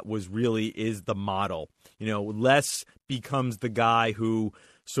Kansas that is the model. Les becomes the guy who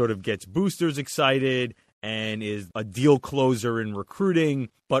sort of gets boosters excited and is a deal closer in recruiting,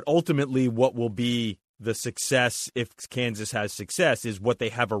 but ultimately what will be the success, if Kansas has success, is what they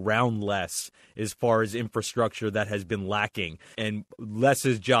have around Les as far as infrastructure that has been lacking. And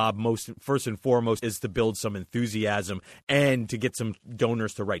Les's job, first and foremost, is to build some enthusiasm and to get some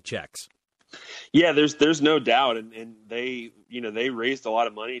donors to write checks. Yeah, there's no doubt, and they raised a lot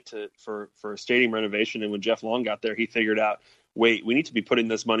of money for a stadium renovation. And when Jeff Long got there, he figured out, wait, we need to be putting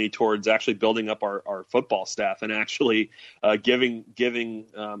this money towards actually building up our football staff and actually giving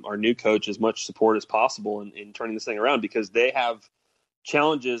our new coach as much support as possible in turning this thing around, because they have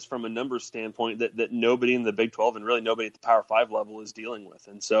challenges from a numbers standpoint that nobody in the Big 12 and really nobody at the Power 5 level is dealing with.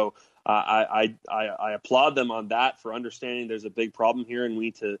 And so I applaud them on that for understanding there's a big problem here and we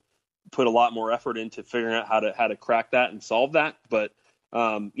need to put a lot more effort into figuring out how to crack that and solve that. But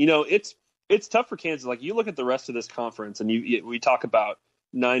it's tough for Kansas. Like, you look at the rest of this conference, and we talk about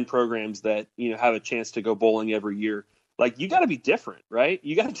 9 programs that have a chance to go bowling every year. Like, you got to be different, right?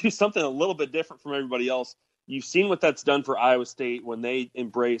 You got to do something a little bit different from everybody else. You've seen what that's done for Iowa State when they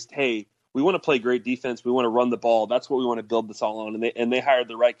embraced, hey, we want to play great defense, we want to run the ball. That's what we want to build this all on, and they hired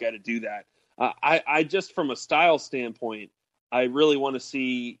the right guy to do that. I just, from a style standpoint, I really want to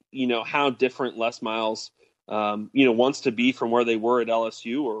see how different Les Miles wants to be from where they were at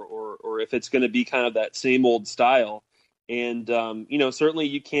LSU, or if it's going to be kind of that same old style. And, certainly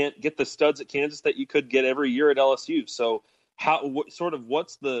you can't get the studs at Kansas that you could get every year at LSU. So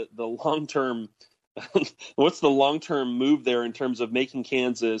what's the long-term, what's the long-term move there in terms of making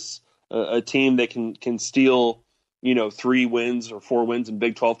Kansas a team that can steal 3 wins or 4 wins in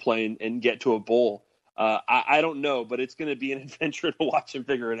Big 12 play and get to a bowl. I don't know, but it's going to be an adventure to watch and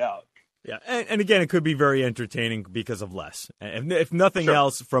figure it out. Yeah, and again, it could be very entertaining because of less. If nothing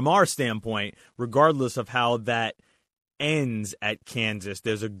else, from our standpoint, regardless of how that ends at Kansas,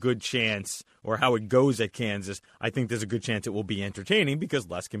 there's a good chance, or how it goes at Kansas, I think there's a good chance it will be entertaining because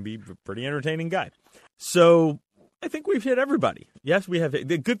Les can be a pretty entertaining guy. So I think we've hit everybody. Yes, we have.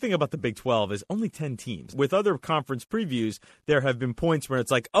 The good thing about the Big 12 is only 10 teams. With other conference previews, there have been points where it's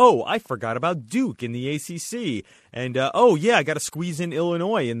like, oh, I forgot about Duke in the ACC. And, oh, yeah, I got to squeeze in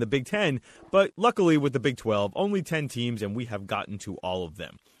Illinois in the Big 10. But luckily with the Big 12, only 10 teams, and we have gotten to all of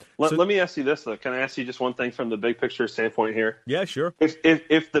them. Let me ask you this, though. Can I ask you just one thing from the big picture standpoint here? Yeah, sure.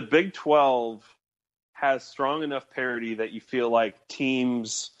 If the Big 12 has strong enough parity that you feel like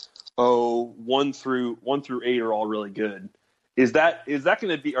teams – 1 through 8 are all really good. Is that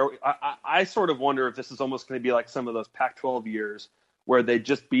going to be? I sort of wonder if this is almost going to be like some of those Pac-12 years where they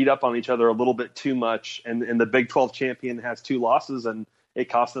just beat up on each other a little bit too much, and the Big 12 champion has 2 losses and it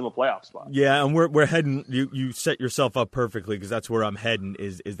costs them a playoff spot. Yeah, and we're heading. You set yourself up perfectly because that's where I'm heading.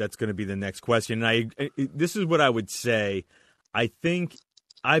 Is that's going to be the next question? And this is what I would say. I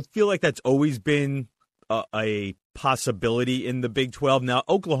feel like that's always been a possibility in the Big 12. Now,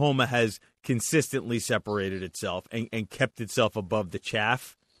 Oklahoma has consistently separated itself and kept itself above the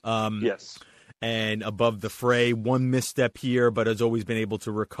chaff. Yes. And above the fray. One misstep here, but has always been able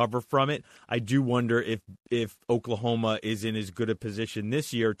to recover from it. I do wonder if Oklahoma is in as good a position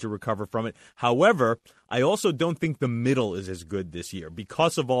this year to recover from it. However, I also don't think the middle is as good this year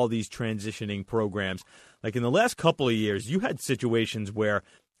because of all these transitioning programs. Like in the last couple of years, you had situations where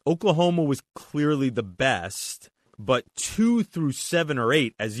Oklahoma was clearly the best, but 2 through 7 or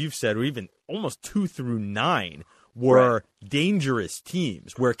 8, as you've said, or even almost 2 through 9 were dangerous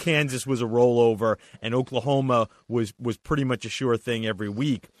teams, where Kansas was a rollover and Oklahoma was pretty much a sure thing every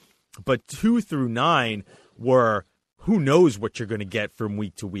week. But 2 through 9 were who knows what you're going to get from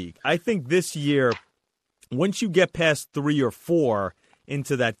week to week. I think this year, once you get past 3 or 4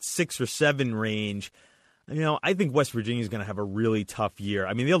 into that 6 or 7 range, I think West Virginia is going to have a really tough year.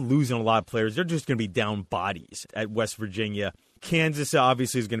 I mean, they're losing a lot of players. They're just going to be down bodies at West Virginia. Kansas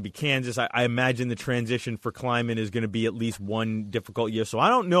obviously is going to be Kansas. I imagine the transition for Kleiman is going to be at least one difficult year. So I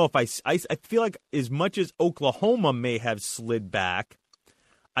don't know if I feel like as much as Oklahoma may have slid back,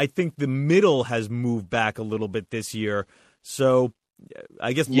 I think the middle has moved back a little bit this year. So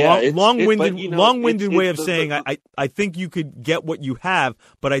I guess long-winded way of saying I think you could get what you have,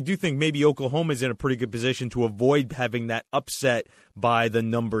 but I do think maybe Oklahoma's in a pretty good position to avoid having that upset by the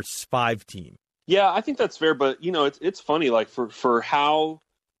number 5 team. Yeah, I think that's fair, but it's funny, like for how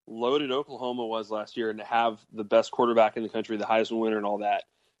loaded Oklahoma was last year and to have the best quarterback in the country, the Heisman winner and all that.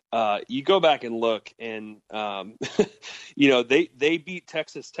 You go back and look, and they beat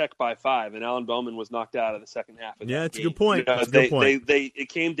Texas Tech by 5, and Alan Bowman was knocked out of the second half of that that's game. A good point. That's a good point. It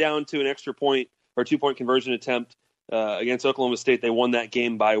came down to an extra point or 2-point conversion attempt against Oklahoma State. They won that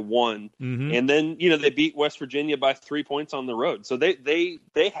game by 1, and then they beat West Virginia by 3 points on the road. So they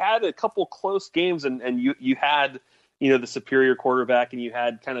had a couple close games, and you had the superior quarterback, and you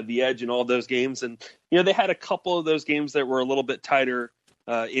had kind of the edge in all those games, and they had a couple of those games that were a little bit tighter.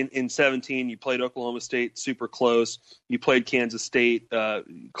 In 17, you played Oklahoma State super close. You played Kansas State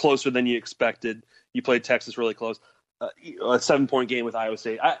closer than you expected. You played Texas really close. A 7-point game with Iowa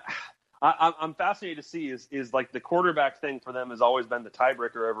State. I'm fascinated to see is like the quarterback thing for them has always been the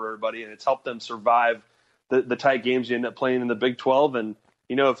tiebreaker over everybody, and it's helped them survive the tight games you end up playing in the Big 12. And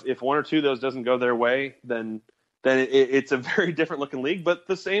if 1 or 2 of those doesn't go their way, then it's a very different looking league. But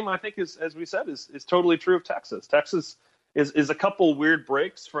the same, I think, as we said, is totally true of Texas. Texas is a couple weird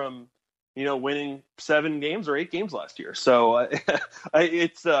breaks from, winning 7 games or 8 games last year. So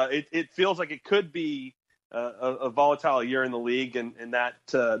it feels like it could be a volatile year in the league, and that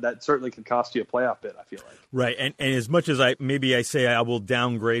certainly could cost you a playoff bid, I feel like. Right, and as much as I say I will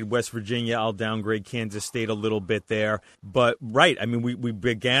downgrade West Virginia, I'll downgrade Kansas State a little bit there. But, right, I mean, we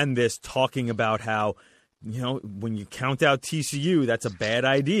began this talking about how, when you count out TCU, that's a bad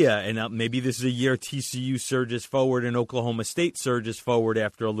idea. And maybe this is a year TCU surges forward and Oklahoma State surges forward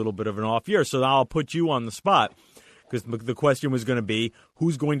after a little bit of an off year. So now I'll put you on the spot because the question was going to be,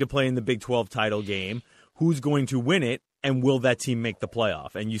 who's going to play in the Big 12 title game? Who's going to win it? And will that team make the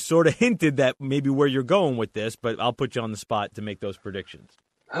playoff? And you sort of hinted that maybe where you're going with this, but I'll put you on the spot to make those predictions.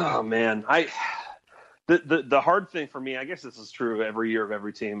 Oh, man. The hard thing for me, I guess this is true of every year of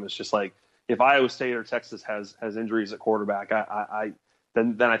every team, is just like, if Iowa State or Texas has injuries at quarterback,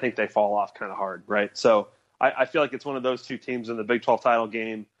 then I think they fall off kind of hard, right? So I feel like it's one of those 2 teams in the Big 12 title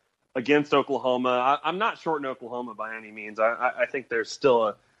game. against Oklahoma. I'm not shorting Oklahoma by any means. I think there's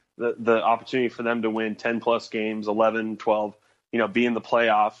still the opportunity for them to win 10-plus games, 11, 12, be in the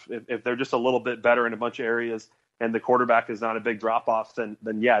playoff. If they're just a little bit better in a bunch of areas and the quarterback is not a big drop-off, then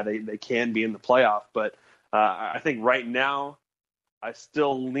yeah, they can be in the playoff. But I think right now I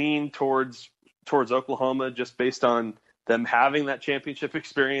still lean towards Oklahoma just based on them having that championship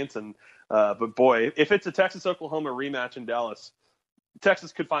experience. But boy, if it's a Texas-Oklahoma rematch in Dallas,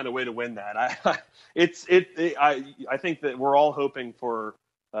 Texas could find a way to win that. I think that we're all hoping for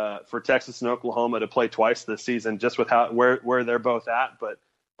Texas and Oklahoma to play twice this season, just with where they're both at. But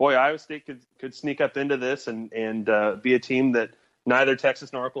boy, Iowa State could sneak up into this and be a team that neither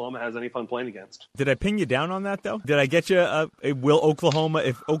Texas nor Oklahoma has any fun playing against. Did I pin you down on that, though? Did I get you will Oklahoma,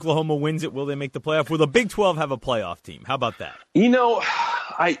 if Oklahoma wins it, will they make the playoff? Will the Big 12 have a playoff team? How about that?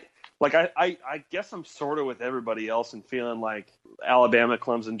 I guess I'm sort of with everybody else and feeling like Alabama,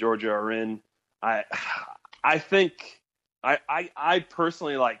 Clemson, Georgia are in. I think I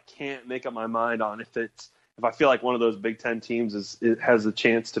personally can't make up my mind on if I feel like one of those Big Ten teams has a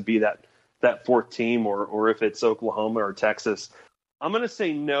chance to be that fourth team, or if it's Oklahoma or Texas. I'm going to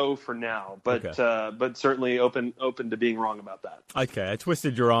say no for now, but okay. But certainly open to being wrong about that. Okay, I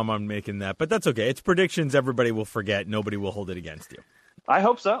twisted your arm on making that, but that's okay. It's predictions. Everybody will forget. Nobody will hold it against you. I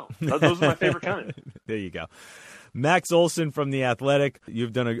hope so. Those are my favorite kind. There you go. Max Olson from The Athletic.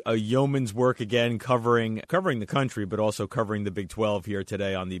 You've done a yeoman's work again covering the country, but also covering the Big 12 here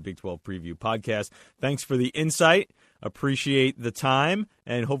today on the Big 12 Preview Podcast. Thanks for the insight. Appreciate the time,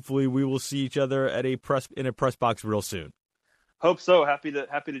 and hopefully we will see each other at in a press box real soon. Hope so. Happy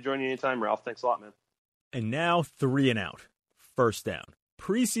to join you anytime, Ralph. Thanks a lot, man. And now 3 and out. First down.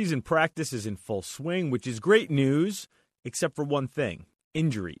 Preseason practice is in full swing, which is great news, except for one thing: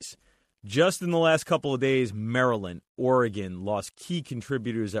 injuries. Just in the last couple of days, Maryland, Oregon lost key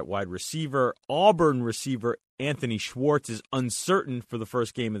contributors at wide receiver. Auburn receiver Anthony Schwartz is uncertain for the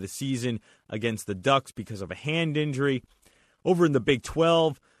first game of the season against the Ducks because of a hand injury. Over in the Big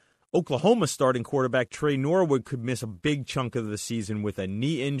 12, Oklahoma starting quarterback Trey Norwood could miss a big chunk of the season with a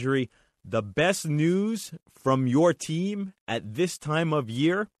knee injury. The best news from your team at this time of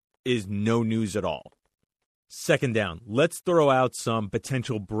year is no news at all. Second down, let's throw out some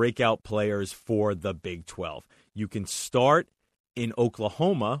potential breakout players for the Big 12. You can start in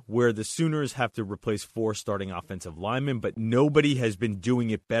Oklahoma, where the Sooners have to replace 4 starting offensive linemen, but nobody has been doing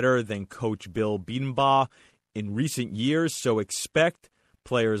it better than Coach Bill Biedenbaugh in recent years, so expect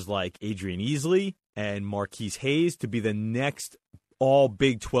players like Adrian Easley and Marquise Hayes to be the next all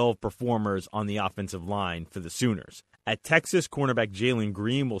Big 12 performers on the offensive line for the Sooners. At Texas, cornerback Jalen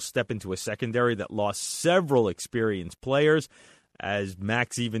Green will step into a secondary that lost several experienced players. As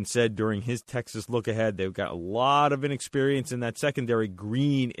Max even said during his Texas look ahead, they've got a lot of inexperience in that secondary.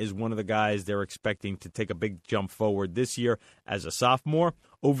 Green is one of the guys they're expecting to take a big jump forward this year as a sophomore.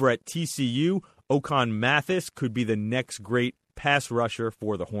 Over at TCU, Okon Mathis could be the next great pass rusher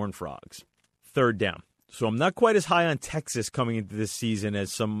for the Horned Frogs. Third down. So I'm not quite as high on Texas coming into this season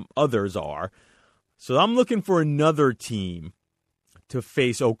as some others are. So I'm looking for another team to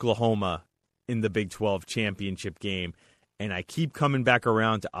face Oklahoma in the Big 12 championship game, and I keep coming back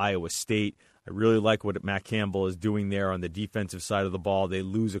around to Iowa State. I really like what Matt Campbell is doing there on the defensive side of the ball. They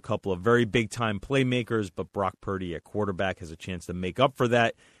lose a couple of very big-time playmakers, but Brock Purdy at quarterback has a chance to make up for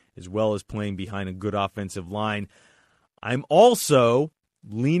that, as well as playing behind a good offensive line. I'm also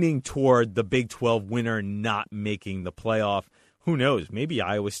leaning toward the Big 12 winner not making the playoff. Who knows? Maybe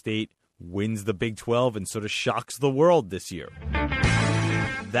Iowa State wins the Big 12 and sort of shocks the world this year.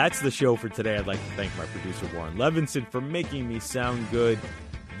 That's the show for today. I'd like to thank my producer, Warren Levinson, for making me sound good.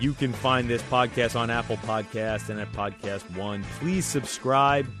 You can find this podcast on Apple Podcasts and at Podcast One. Please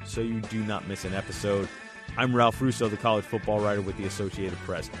subscribe so you do not miss an episode. I'm Ralph Russo, the college football writer with the Associated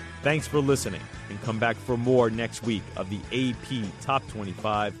Press. Thanks for listening, and come back for more next week of the AP Top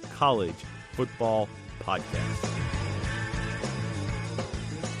 25 College Football Podcast.